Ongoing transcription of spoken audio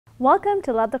Welcome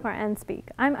to Let the Quran Speak.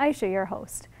 I'm Aisha, your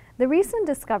host. The recent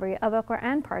discovery of a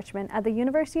Quran parchment at the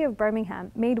University of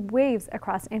Birmingham made waves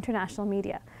across international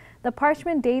media. The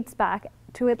parchment dates back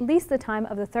to at least the time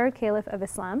of the third caliph of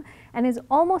Islam and is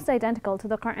almost identical to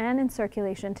the Quran in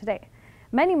circulation today.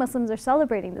 Many Muslims are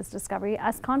celebrating this discovery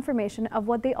as confirmation of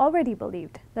what they already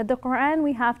believed, that the Quran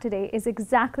we have today is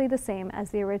exactly the same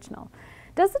as the original.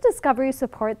 Does the discovery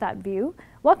support that view?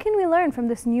 What can we learn from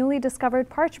this newly discovered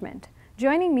parchment?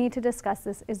 Joining me to discuss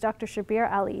this is Dr. Shabir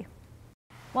Ally.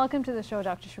 Welcome to the show,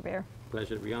 Dr. Shabir.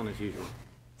 Pleasure to be on, as usual.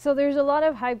 So there's a lot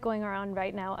of hype going around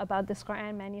right now about this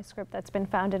Quran manuscript that's been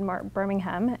found in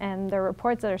Birmingham, and there are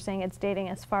reports that are saying it's dating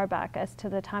as far back as to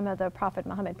the time of the Prophet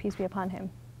Muhammad, peace be upon him.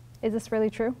 Is this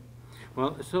really true?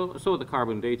 Well, so the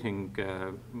carbon dating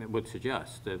would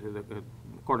suggest that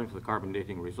according to the carbon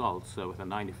dating results, with a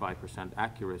 95%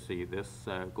 accuracy, this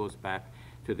goes back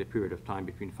to the period of time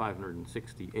between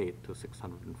 568 to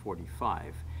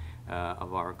 645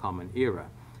 of our common era.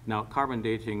 Now, carbon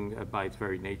dating by its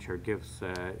very nature gives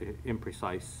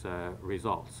imprecise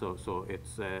results. So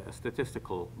it's a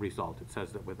statistical result. It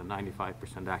says that with a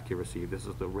 95% accuracy, this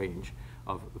is the range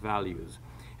of values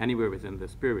anywhere within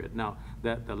this period. Now,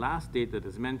 the last date that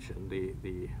is mentioned,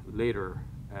 the later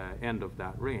end of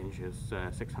that range, is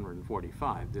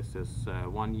 645. This is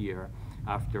 1 year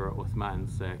after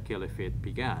Uthman's caliphate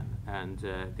began. And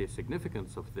the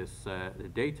significance of this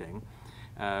dating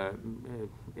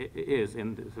is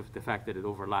in the fact that it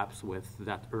overlaps with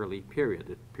that early period,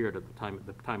 the period at the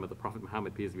time of the Prophet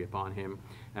Muhammad, peace be upon him,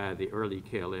 the early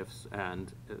caliphs,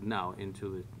 and now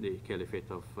into the caliphate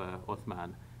of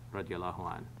Uthman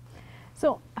radiallahu an.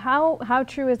 So how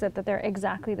true is it that they're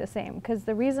exactly the same? Because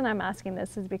the reason I'm asking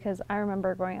this is because I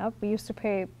remember growing up, we used to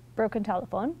pay broken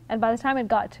telephone, and by the time it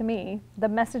got to me, the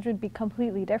message would be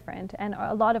completely different, and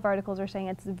a lot of articles are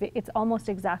saying it's almost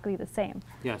exactly the same.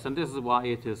 Yes, and this is why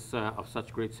it is of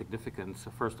such great significance.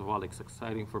 First of all, it's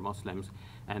exciting for Muslims,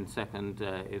 and second,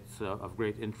 it's of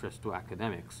great interest to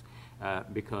academics,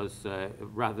 because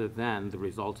rather than the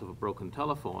results of a broken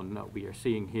telephone, we are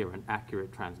seeing here an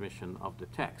accurate transmission of the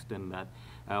text, in that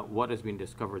what has been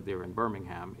discovered there in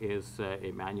Birmingham is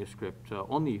a manuscript,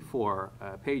 only 4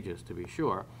 pages to be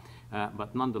sure,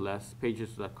 but nonetheless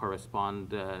pages that correspond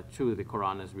to the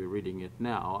Quran as we're reading it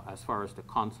now, as far as the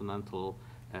consonantal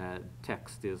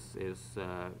text is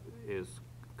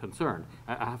concerned.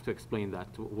 I have to explain that,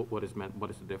 what is meant, what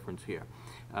is the difference here.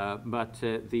 But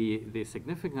the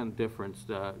significant difference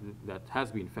that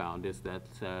has been found is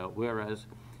that whereas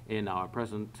in our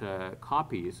present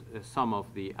copies, some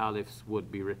of the alifs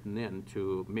would be written in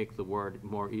to make the word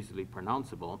more easily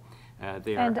pronounceable.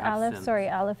 And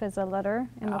alif is a letter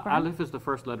in the Quran? Alif is the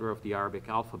first letter of the Arabic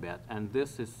alphabet, and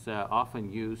this is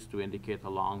often used to indicate a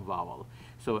long vowel.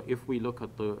 So if we look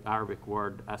at the Arabic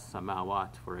word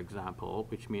as-samawat, for example,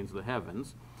 which means the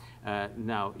heavens,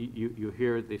 now you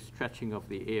hear the stretching of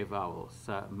the a vowel,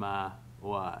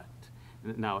 samawat.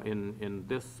 Now in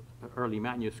this early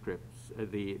manuscripts,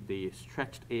 the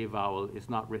stretched a vowel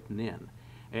is not written in.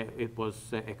 It was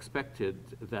expected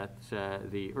that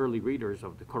the early readers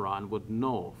of the Quran would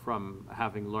know, from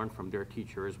having learned from their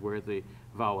teachers, where the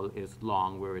vowel is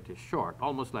long, where it is short.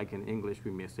 Almost like in English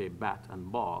we may say bat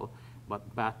and ball,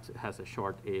 but bat has a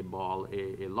short a, ball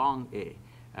a long a.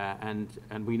 And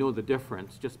we know the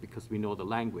difference just because we know the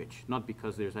language, not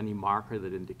because there's any marker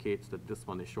that indicates that this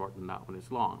one is short and that one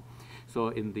is long. So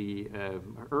in the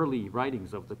early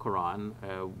writings of the Quran,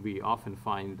 we often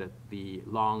find that the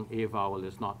long a vowel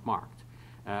is not marked.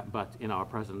 But in our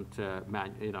present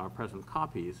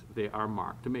copies, they are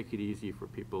marked to make it easy for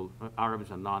people,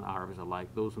 Arabs and non-Arabs alike,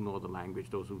 those who know the language,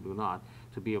 those who do not,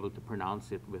 to be able to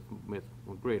pronounce it with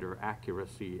greater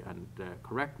accuracy and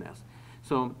correctness.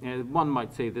 So one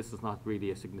might say this is not really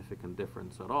a significant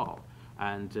difference at all.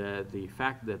 And the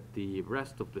fact that the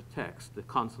rest of the text, the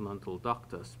consonantal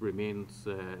ductus, remains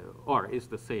or is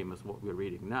the same as what we're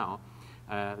reading now,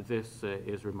 this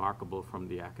is remarkable from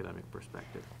the academic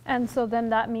perspective. And so then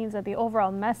that means that the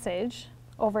overall message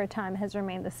over time has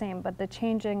remained the same, but the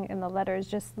changing in the letters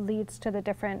just leads to the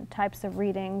different types of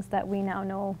readings that we now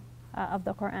know of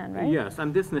the Quran, right? Yes,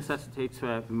 and this necessitates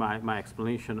my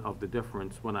explanation of the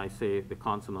difference when I say the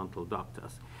consonantal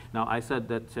ductus. Now, I said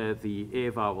that the a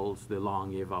vowels, the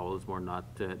long a vowels, were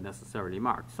not necessarily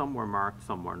marked. Some were marked,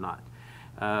 some were not.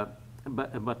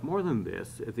 But more than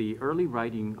this, the early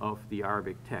writing of the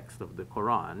Arabic text of the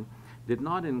Quran did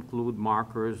not include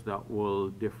markers that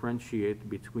will differentiate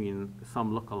between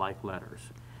some look-alike letters.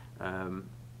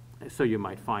 So you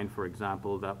might find, for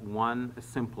example, that one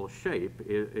simple shape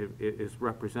is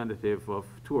representative of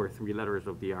 2 or 3 letters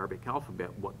of the Arabic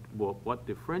alphabet. What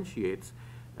differentiates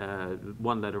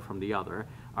one letter from the other,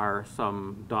 are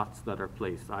some dots that are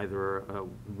placed, either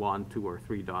 1, 2, or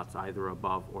 3 dots, either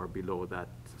above or below that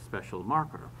special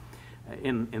marker.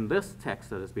 In this text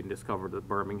that has been discovered at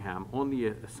Birmingham,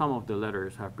 only some of the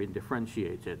letters have been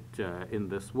differentiated in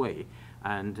this way,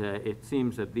 and it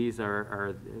seems that these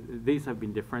have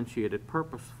been differentiated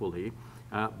purposefully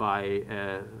by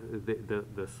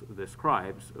the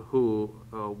scribes who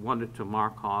wanted to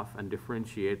mark off and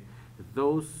differentiate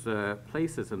those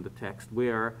places in the text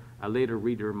where a later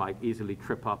reader might easily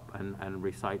trip up and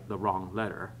recite the wrong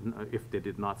letter if they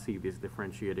did not see these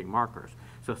differentiating markers.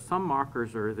 So some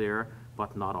markers are there,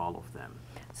 but not all of them.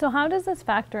 So how does this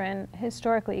factor in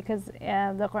historically? Because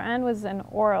the Quran was an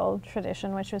oral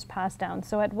tradition which was passed down.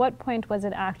 So at what point was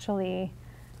it actually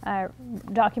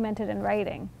documented in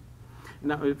writing?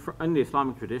 Now, in the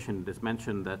Islamic tradition, it is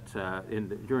mentioned that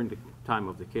during the time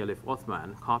of the Caliph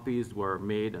Uthman, copies were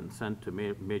made and sent to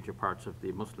major parts of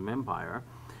the Muslim Empire,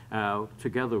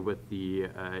 together with the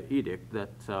edict that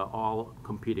all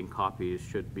competing copies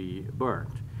should be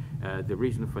burnt. The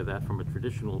reason for that, from a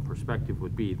traditional perspective,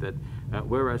 would be that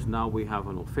whereas now we have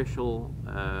an official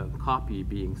copy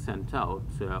being sent out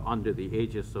under the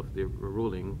aegis of the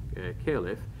ruling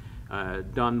caliph,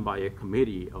 done by a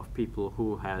committee of people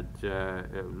who had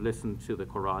listened to the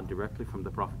Quran directly from the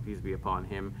Prophet, peace be upon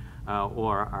him,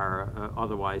 or are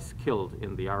otherwise skilled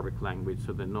in the Arabic language,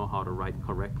 so they know how to write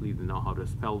correctly, they know how to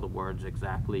spell the words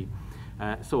exactly.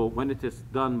 So when it is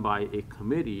done by a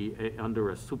committee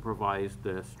under a supervised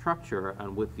structure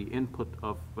and with the input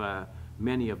of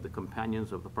many of the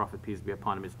companions of the Prophet, peace be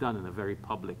upon him, it's done in a very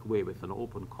public way with an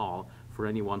open call for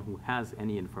anyone who has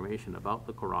any information about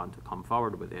the Quran to come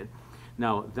forward with it.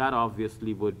 Now, that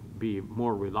obviously would be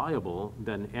more reliable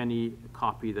than any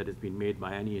copy that has been made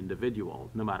by any individual,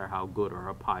 no matter how good or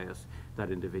how pious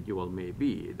that individual may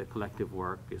be. The collective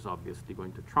work is obviously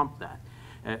going to trump that.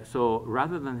 So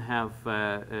rather than have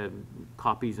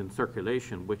copies in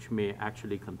circulation which may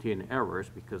actually contain errors,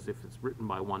 because if it's written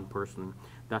by one person,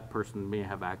 that person may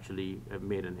have actually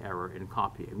made an error in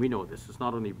copying. We know this. It's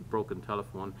not only broken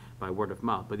telephone by word of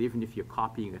mouth, but even if you're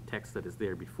copying a text that is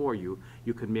there before you,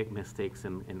 you can make mistakes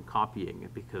in copying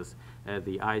it, because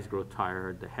the eyes grow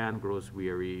tired, the hand grows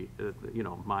weary,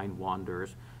 mind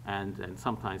wanders, and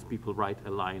sometimes people write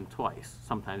a line twice.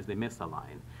 Sometimes they miss a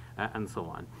line, and so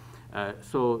on.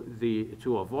 So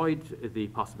to avoid the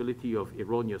possibility of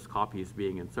erroneous copies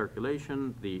being in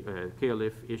circulation, the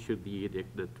caliph issued the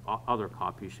edict that other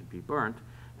copies should be burnt,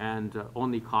 and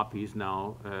only copies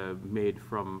now made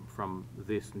from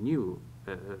this new,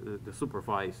 the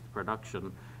supervised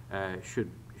production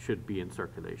should be in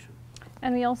circulation.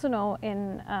 And we also know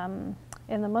in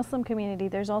the Muslim community,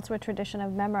 there's also a tradition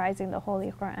of memorizing the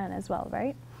Holy Quran as well,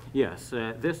 right? Yes,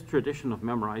 this tradition of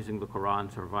memorizing the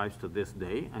Quran survives to this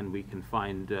day, and we can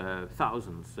find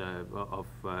thousands of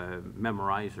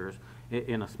memorizers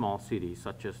in a small city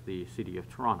such as the city of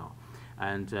Toronto.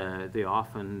 And they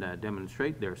often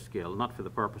demonstrate their skill, not for the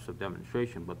purpose of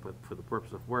demonstration, but for the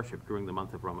purpose of worship during the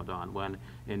month of Ramadan, when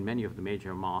in many of the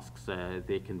major mosques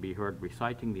they can be heard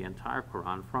reciting the entire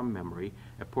Quran from memory,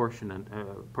 a portion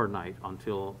per night,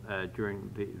 until during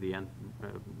the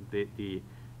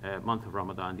month of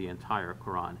Ramadan, the entire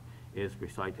Quran is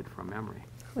recited from memory.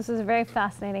 This is a very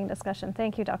fascinating discussion.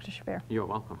 Thank you, Dr. Shabir. You're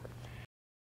welcome.